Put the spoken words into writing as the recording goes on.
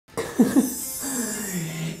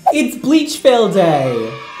It's Bleach fail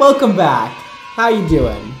day. Welcome back. How you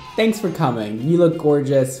doing? Thanks for coming. You look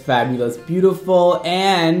gorgeous, fabulous, beautiful,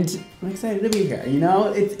 and I'm excited to be here. You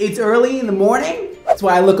know, it's early in the morning. That's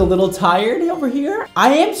why I look a little tired over here.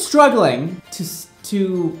 I am struggling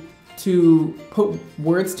to put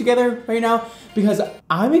words together right now because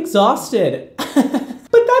I'm exhausted. But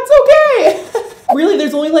that's okay. Really,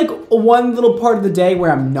 there's only like one little part of the day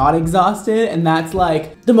where I'm not exhausted, and that's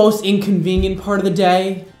like the most inconvenient part of the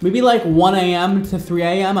day. Maybe like 1 a.m. to 3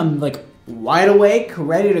 a.m. I'm like wide awake,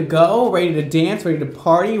 ready to go, ready to dance, ready to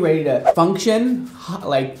party, ready to function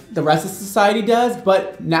like the rest of society does.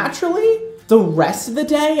 But naturally, the rest of the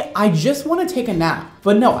day, I just want to take a nap.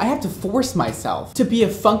 But no, I have to force myself to be a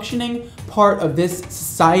functioning part of this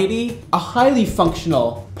society, a highly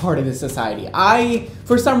functional part of this society. I,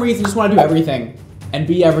 for some reason, just want to do everything and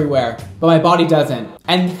be everywhere, but my body doesn't.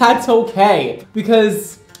 And that's okay,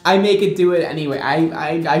 because I make it do it anyway.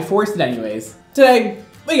 I force it anyways. Today,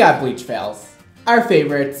 we got Bleach fails. Our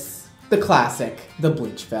favorites, the classic, the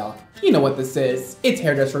Bleach fail. You know what this is. It's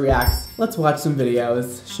Hairdresser Reacts. Let's watch some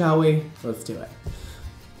videos, shall we? Let's do it.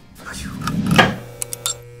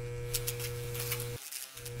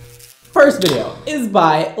 First video is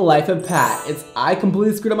by Life of Pat. It's I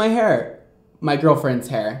completely screwed up my hair. My girlfriend's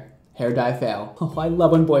hair. Hair dye fail. Oh, I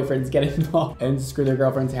love when boyfriends get involved and screw their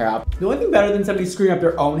girlfriend's hair up. The only thing better than somebody screwing up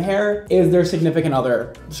their own hair is their significant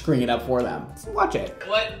other screwing it up for them. So watch it.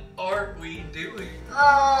 What are we doing?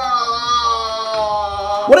 Oh.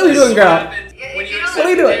 What are we doing, girl? When you what are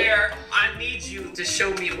you doing? There, I need you to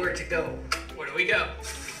show me where to go. Where do we go?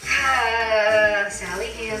 Sally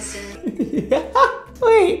Hansen.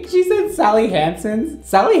 Wait, she said Sally Hansen's?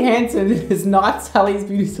 Sally Hansen is not Sally's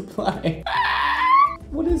Beauty Supply.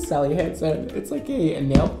 What is Sally Hansen? It's like a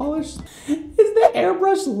nail polish? It's the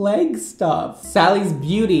airbrush leg stuff. Sally's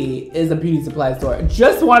Beauty is a beauty supply store.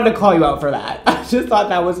 Just wanted to call you out for that. I just thought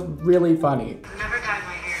that was really funny. Never dyed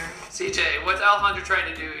my hair. CJ, what's Alejandra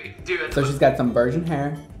trying to do it? So she's got some virgin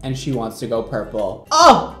hair and she wants to go purple.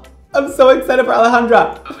 Oh! I'm so excited for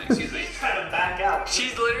Alejandra. Oh, excuse me. Trying to back out.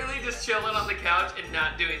 She's literally just chilling on the couch and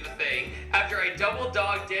not doing the thing after I double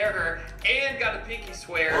dog dare her and got a pinky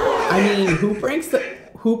swear. I mean, who breaks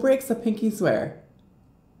the pinky swear?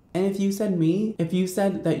 And if you said me, if you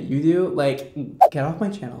said that you do, like, get off my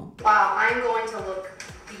channel. Wow, I'm going to look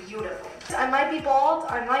beautiful. I might be bald,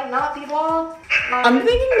 I might not be bald. I'm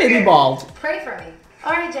thinking maybe bald. Pray for me.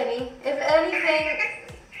 All right, Jenny, if anything,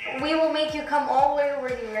 we will make you come all the way over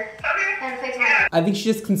here and fix my hair. I think she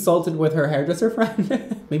just consulted with her hairdresser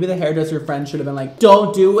friend. Maybe the hairdresser friend should have been like,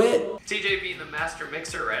 don't do it. TJ being the master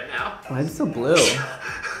mixer right now. Why is it so blue?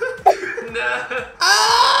 No.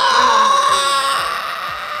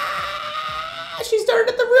 She started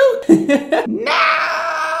at the root.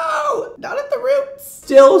 No! Not at the root.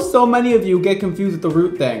 Still, so many of you get confused with the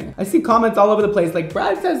root thing. I see comments all over the place like,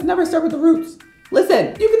 Brad says never start with the roots.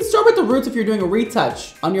 Listen, you can start with the roots if you're doing a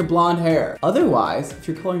retouch on your blonde hair. Otherwise, if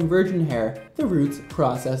you're coloring virgin hair, the roots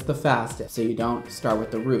process the fastest. So you don't start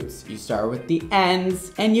with the roots. You start with the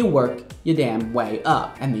ends and you work your damn way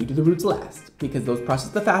up. And then you do the roots last because those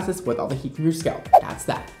process the fastest with all the heat from your scalp. That's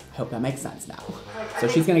that. I hope that makes sense now. So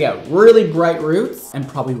she's gonna get really bright roots and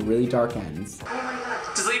probably really dark ends. Oh my God.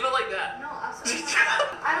 Just leave it like that. No, absolutely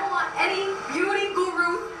not. I don't want any beauty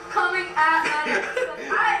guru coming at me.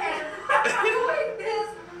 I am doing this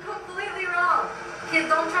completely wrong. Kids,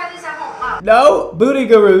 don't try this at home. Wow. No, booty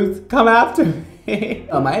gurus, come after me.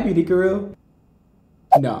 Am I a beauty guru?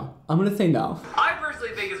 No, I'm gonna say no. I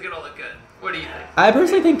personally think it's gonna look good. What do you think? I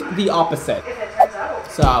personally think the opposite. If it turns out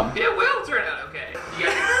okay. So. It will turn out okay. You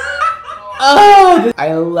guys Oh!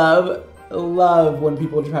 I love when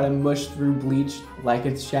people try to mush through bleach like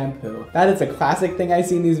it's shampoo. That is a classic thing I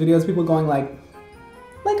see in these videos. People going like,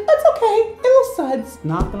 it's okay, it'll suds.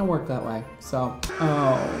 Not gonna work that way, so.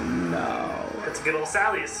 Oh no. It's good old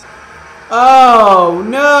Sally's. Oh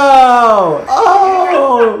no!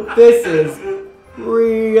 Oh, this is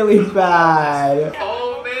really bad.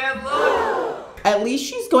 Oh man, look! At least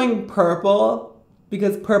she's going purple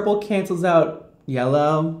because purple cancels out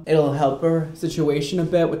yellow. It'll help her situation a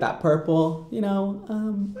bit with that purple, you know.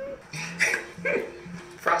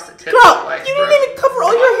 Frosted tips. Girl, you didn't even cover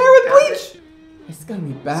all your hair with bleach. It's gonna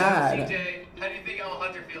be So, bad. CJ, how do you think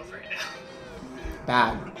Alejandra feels right now?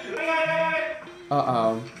 Bad.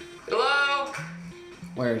 Uh-oh. Hello?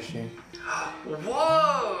 Where is she?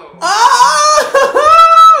 Whoa!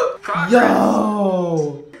 Oh! Progress.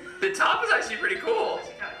 Yo! The top is actually pretty cool.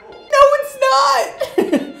 No, it's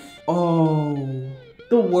not! Oh.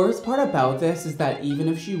 The worst part about this is that even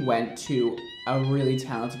if she went to a really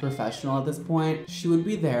talented professional at this point, she would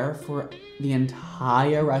be there for the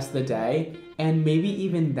entire rest of the day. And maybe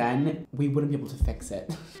even then, we wouldn't be able to fix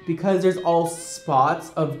it. Because there's all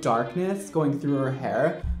spots of darkness going through her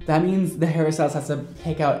hair. That means the hairstylist has to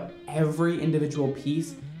pick out every individual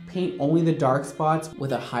piece, paint only the dark spots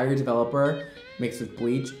with a higher developer mixed with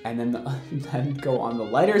bleach, and then go on the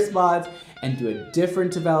lighter spots and do a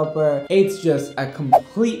different developer. It's just a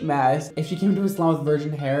complete mess. If she came to a salon with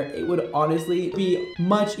virgin hair, it would honestly be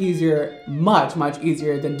much easier, much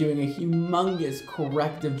easier than doing a humongous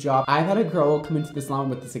corrective job. I've had a girl come into the salon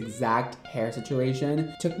with this exact hair situation.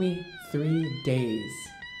 It took me 3 days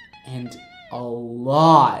and a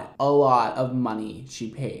lot of money she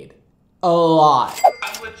paid. A lot.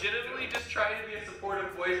 I'm legitimately just trying to be a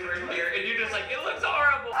supportive boyfriend here, and you're just like, it looks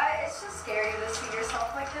horrible. It's just scary to see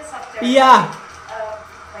yourself like this after Yeah.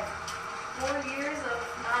 Like 4 years of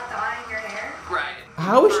not dyeing your hair. Right.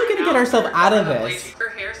 How is she gonna get herself out of this?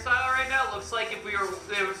 Her hairstyle right now looks like if it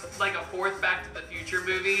was like a fourth Back to the Future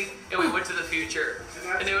movie, and we went to the future,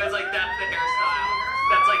 and it was like that's the hairstyle.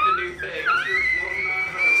 That's like the new thing.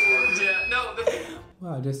 Yeah. No.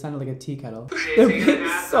 Wow, it just sounded like a tea kettle. Okay, They're so you're gonna being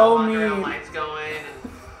ask so how your mean. lights going and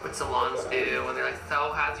what salons do, and they're like,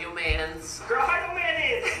 so how's your mans? Girl, how your man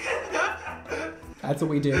is? That's what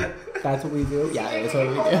we do. That's what we do. Yeah, that's what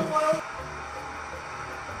we do.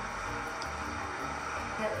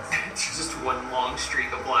 It's just one long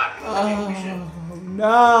streak of black. Oh,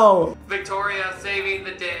 no. Victoria saving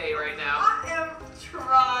the day right now. I am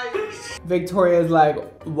trying. Victoria's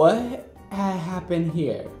like, what happened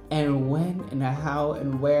here? And when and how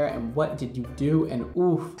and where and what did you do? And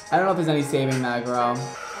oof. I don't know if there's any saving that, girl.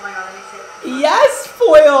 Oh my god, let me see. Yes,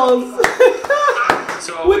 foils!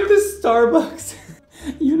 So With the Starbucks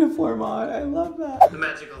uniform on. I love that. the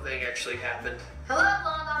magical thing actually happened. Hello,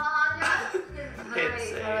 blonde Alejandra. How do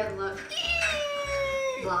Insane. I look?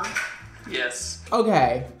 Blonde. Yes.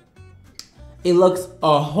 Okay. It looks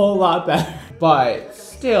a whole lot better, but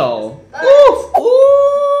still. Ooh, ooh,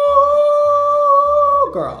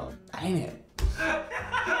 girl. Dang it.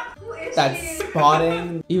 Who is That she?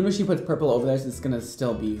 spotting. Even if she puts purple over there, it's gonna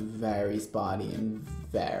still be very spotty and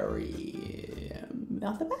very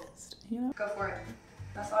not the best, you know? Go for it.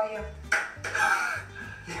 That's all you.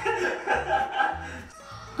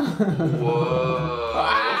 Whoa.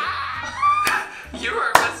 You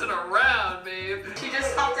are messing around, babe. She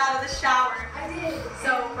just hopped out of the shower. I did.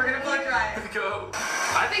 So we're gonna blow dry it. Go.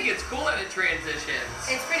 I think it's cool that it transitions.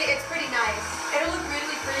 It's pretty nice. It'll look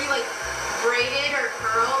really pretty, like braided or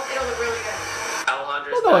curled. It'll look really good.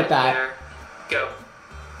 Alejandra's We'll go with back that. there. Go.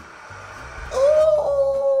 Ooh.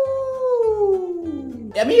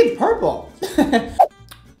 I mean, it's purple.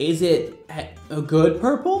 Is it a good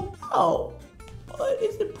purple? No. But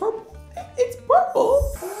is it purple? It's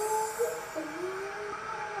purple.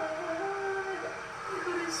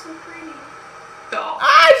 Oh, it's so pretty. Oh.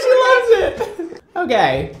 Ah, she loves it.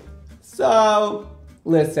 Okay, so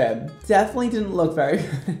listen, definitely didn't look very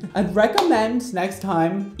good. I'd recommend next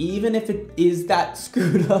time, even if it is that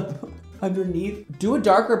screwed up underneath, do a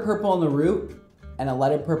darker purple on the root and a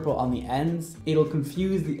lighter purple on the ends. It'll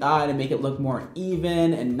confuse the eye to make it look more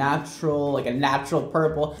even and natural, like a natural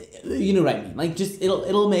purple. You know what I mean? Like just,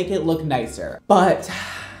 it'll make it look nicer. But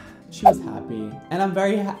she was happy, and I'm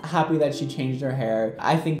very happy that she changed her hair.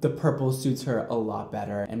 I think the purple suits her a lot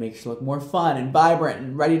better and makes her look more fun and vibrant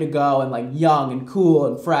and ready to go and like young and cool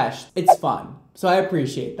and fresh. It's fun, so I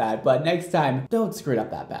appreciate that, but next time, don't screw it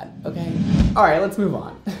up that bad, okay? All right, let's move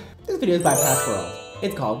on. This video is by Past World.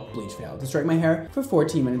 It's called Bleach Fail. Destroying my hair for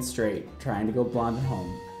 14 minutes straight, trying to go blonde at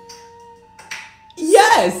home.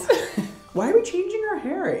 Yes! Why are we changing her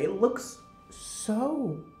hair? It looks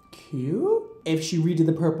so cute. If she redid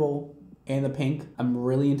the purple and the pink, I'm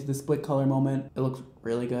really into the split color moment. It looks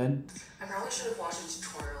really good. I probably should have watched a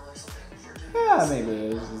tutorial or something before doing Yeah, this. maybe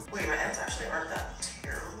it's just... Wait, my ends actually aren't that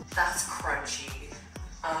terrible. That's crunchy.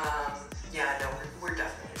 Yeah, no, we're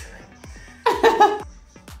definitely trimming.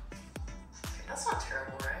 That's not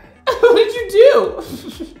terrible, right? What did you do?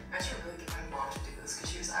 I should really get my mom to do this because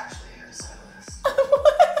she was actually a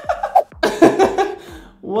hairstylist.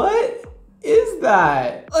 What is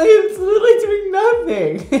that? It's literally doing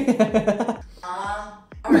nothing. Alright,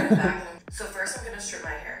 I'm back. So first I'm gonna strip my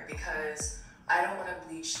hair because I don't want to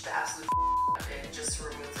bleach the absolute in just to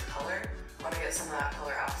remove the color. I want to get some of that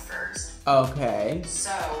color out first. Okay.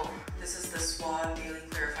 So this is the Swan Daily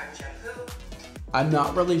Clarifying Shampoo. I'm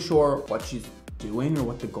not really sure what she's doing or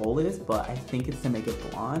what the goal is, but I think it's to make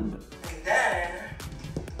it blonde. And then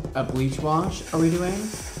A bleach wash, are we doing?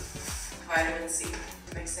 vitamin C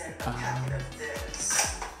to mix in a packet of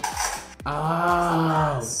this.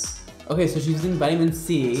 Oh. Okay, so she's using vitamin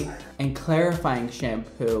C and clarifying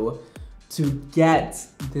shampoo to get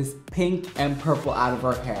this pink and purple out of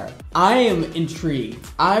her hair. I am intrigued.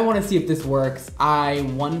 I wanna see if this works. I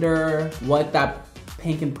wonder what that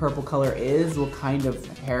pink and purple color is, what kind of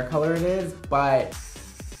hair color it is, but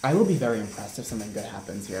I will be very impressed if something good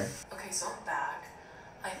happens here. Okay, so I'm back.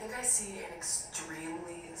 I think I see an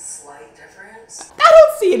extremely slight difference. I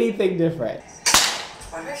don't see anything different.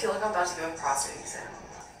 Why do I feel like I'm about to give a prostate exam?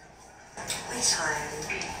 Bleach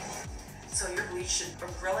time. So your bleach should be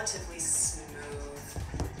a relatively smooth,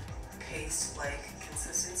 paste-like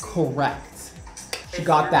consistency. Correct. She If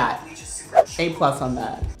got your that. bleach is super A+ on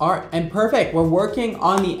that. All right, and perfect. We're working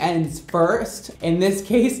on the ends first. In this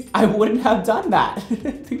case, I wouldn't have done that.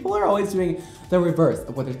 People are always doing the reverse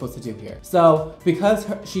of what they're supposed to do here. So because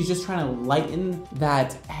she's just trying to lighten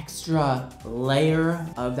that extra layer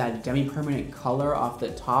of that demi-permanent color off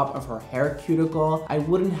the top of her hair cuticle, I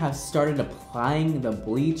wouldn't have started applying the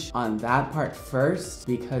bleach on that part first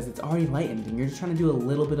because it's already lightened and you're just trying to do a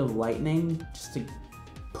little bit of lightening just to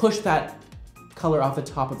push that color off the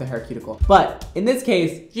top of the hair cuticle. But in this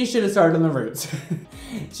case, she should have started on the roots.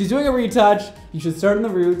 She's doing a retouch, you should start on the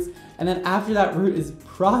roots, and then after that root is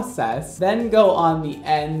processed, then go on the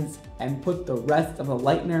ends and put the rest of the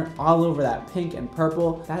lightener all over that pink and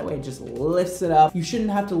purple. That way it just lifts it up. You shouldn't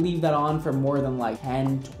have to leave that on for more than like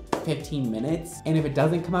 10, 15 minutes. And if it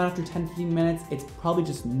doesn't come out after 10, 15 minutes, it's probably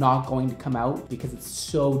just not going to come out because it's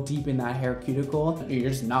so deep in that hair cuticle, you're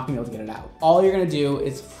just not gonna be able to get it out. All you're gonna do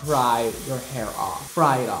is fry your hair off.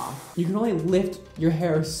 Fry it off. You can only lift your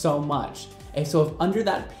hair so much. And so if under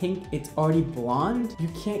that pink, it's already blonde, you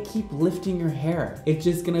can't keep lifting your hair. It's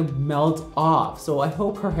just gonna melt off. So I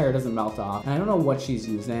hope her hair doesn't melt off. And I don't know what she's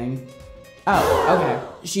using. Oh,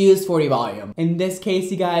 okay. She used 40 volume. In this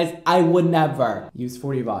case, you guys, I would never use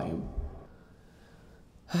 40 volume.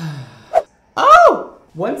 Oh!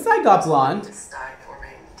 Once I got blonde. This dyed for me.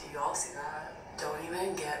 Do you all see that? Don't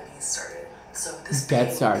even get me started. So this Get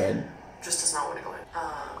pink started. just does not want to go in.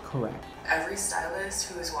 Correct. Every stylist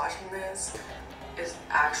who is watching this is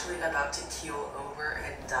actually about to keel over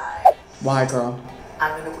and die. Why, girl?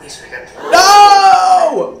 I'm gonna bleach it again.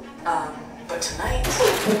 No! But tonight,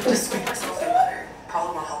 just to make myself feel better,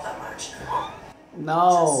 probably won't help that much.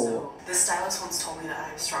 No. So, this stylist once told me that I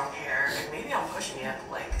have strong hair, and maybe I'm pushing it,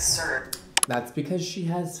 but like, sir. That's because she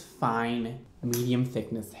has fine, medium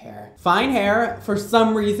thickness hair. Fine hair, for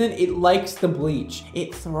some reason, it likes the bleach.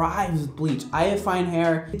 It thrives with bleach. I have fine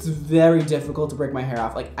hair. It's very difficult to break my hair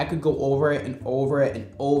off. Like, I could go over it and over it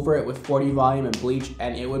and over it with 40 volume and bleach,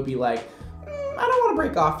 and it would be like, I don't want to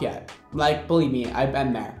break off yet. Like, believe me, I've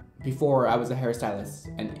been there before I was a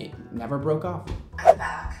hairstylist, and it never broke off. I'm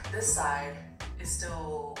back. This side is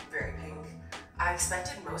still very pink. I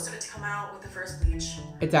expected most of it to come out with the first bleach.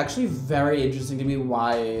 It's actually very interesting to me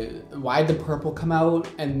why the purple come out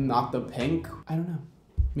and not the pink. I don't know.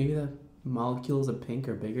 Maybe the molecules of pink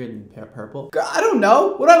are bigger than purple. Girl, I don't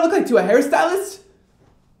know. What do I look like to a hairstylist?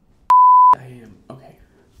 I am. Okay.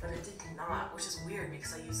 But it did not, which is weird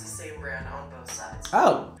because I use the same brand on both sides.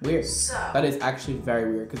 Oh, weird. So That is actually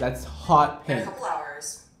very weird because that's hot in a pink. couple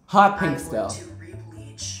hours, Hot pink I'm still. going to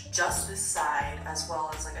re-bleach just this side as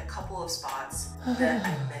well as like a couple of spots that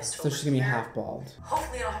I missed So over she's gonna be here. half bald.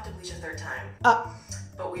 Hopefully I don't have to bleach a third time.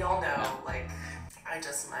 But we all know, like, I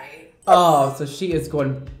just might. Oh, so she is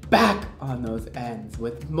going back on those ends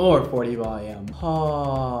with more 40 volume.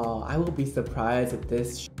 Oh, I will be surprised if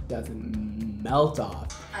this doesn't melt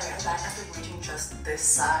off. Alright, I'm back after bleaching just this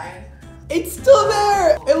side. It's still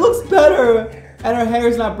there! It looks better! And her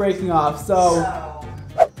hair's not breaking off, so...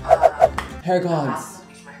 Hair I'm gods. gonna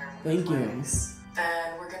bleach my hair more Thank you. twice,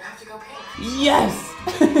 and we're gonna have to go pink. Yes!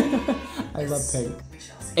 I love pink. We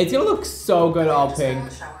shall see. It's gonna look so good all I just got out pink. of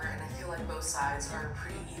the shower and I feel like both sides are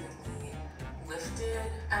pretty evenly lifted.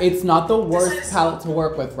 And It's not the this worst is- palette to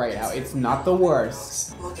work with right now. It's not the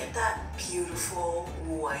worst. Look at that beautiful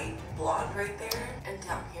white blonde right there, and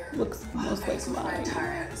down here. Looks almost I like just want my mine.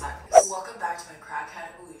 entire head exactly. Welcome back to my crackhead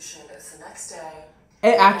evolution. It's the next day.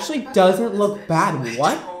 It actually doesn't look bad.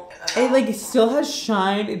 What? It like still has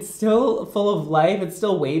shine. It's still full of life. It's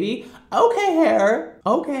still wavy. Okay, hair.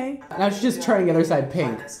 Okay. Now she's just turning the other side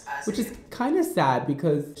pink, which is kind of sad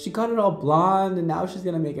because she got it all blonde and now she's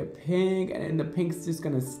gonna make it pink, and the pink's just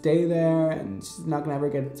gonna stay there, and she's not gonna ever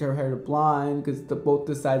get her hair to blonde because both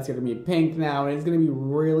the sides are gonna be pink now, and it's gonna be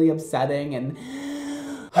really upsetting. And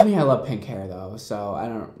I mean, I love pink hair though, so I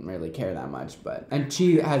don't really care that much. And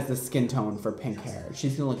she has the skin tone for pink hair.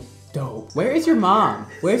 She's gonna look dope. Where is your mom?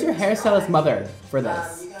 Where's your hairstylist mother for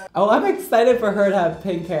this? Oh, I'm excited for her to have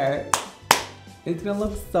pink hair. It's gonna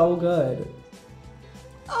look so good.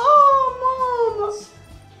 Oh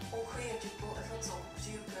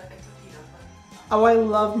Oh, I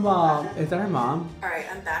love mom. Is that her mom? Alright,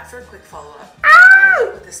 I'm back for a quick follow-up.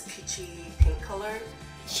 Ah! With this peachy pink color.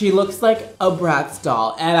 She looks like a Bratz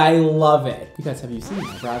doll, and I love it. You guys, have you seen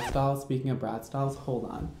my Bratz doll? Speaking of Bratz dolls, hold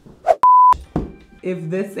on. If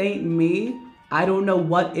this ain't me, I don't know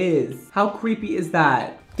what is. How creepy is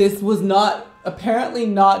that? This was apparently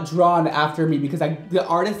not drawn after me because the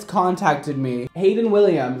artist contacted me. Hayden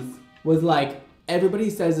Williams was like, everybody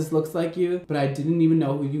says this looks like you, but I didn't even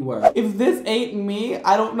know who you were. If this ain't me,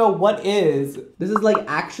 I don't know what is. This is like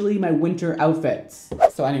actually my winter outfits.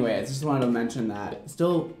 So anyways, I just wanted to mention that.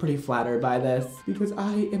 Still pretty flattered by this because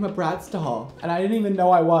I am a Bratz doll and I didn't even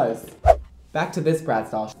know I was. Back to this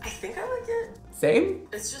Bratz doll. I think I like it. Same?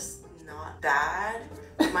 It's just not bad.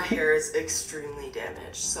 My hair is extremely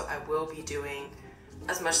damaged, so I will be doing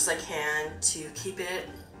as much as I can to keep it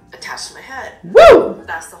attached to my head. Woo!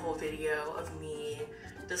 That's the whole video of me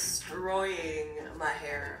destroying my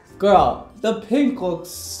hair. Girl, the pink looks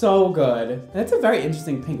so good. That's a very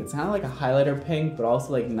interesting pink. It's kind of like a highlighter pink, but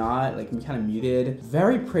also like not, like kind of muted.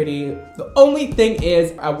 Very pretty. The only thing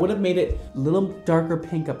is, I would have made it a little darker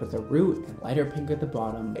pink up at the root and lighter pink at the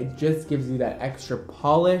bottom. It just gives you that extra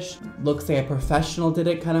polish. Looks like a professional did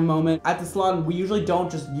it kind of moment. At the salon, we usually don't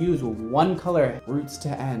just use one color, roots to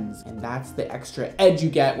ends. And that's the extra edge you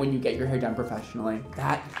get when you get your hair done professionally.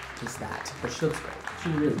 That is that. But she looks great. She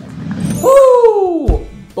really looks great. Woo!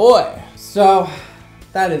 Boy. So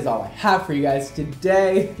that is all I have for you guys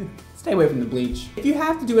today. Stay away from the bleach. If you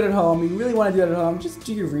have to do it at home, you really want to do it at home, just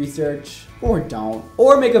do your research, or don't.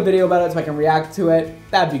 Or make a video about it so I can react to it.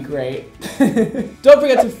 That'd be great. Don't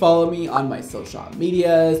forget to follow me on my social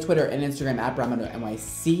medias, Twitter and Instagram at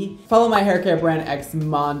BrownMondoNYC. Follow my hair care brand X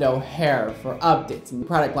Mondo Hair for updates and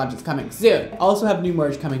product launches coming soon. I also have new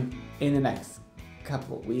merch coming in the next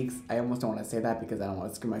couple of weeks. I almost don't want to say that because I don't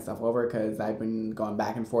want to screw myself over because I've been going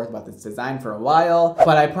back and forth about this design for a while,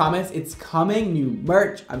 but I promise it's coming, new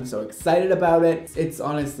merch. I'm so excited about it. It's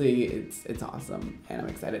honestly, it's awesome and I'm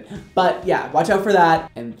excited. But yeah, watch out for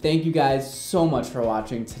that. And thank you guys so much for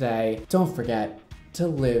watching today. Don't forget to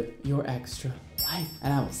live your extra life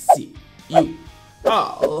and I will see you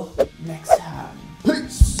all next time.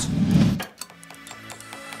 Peace.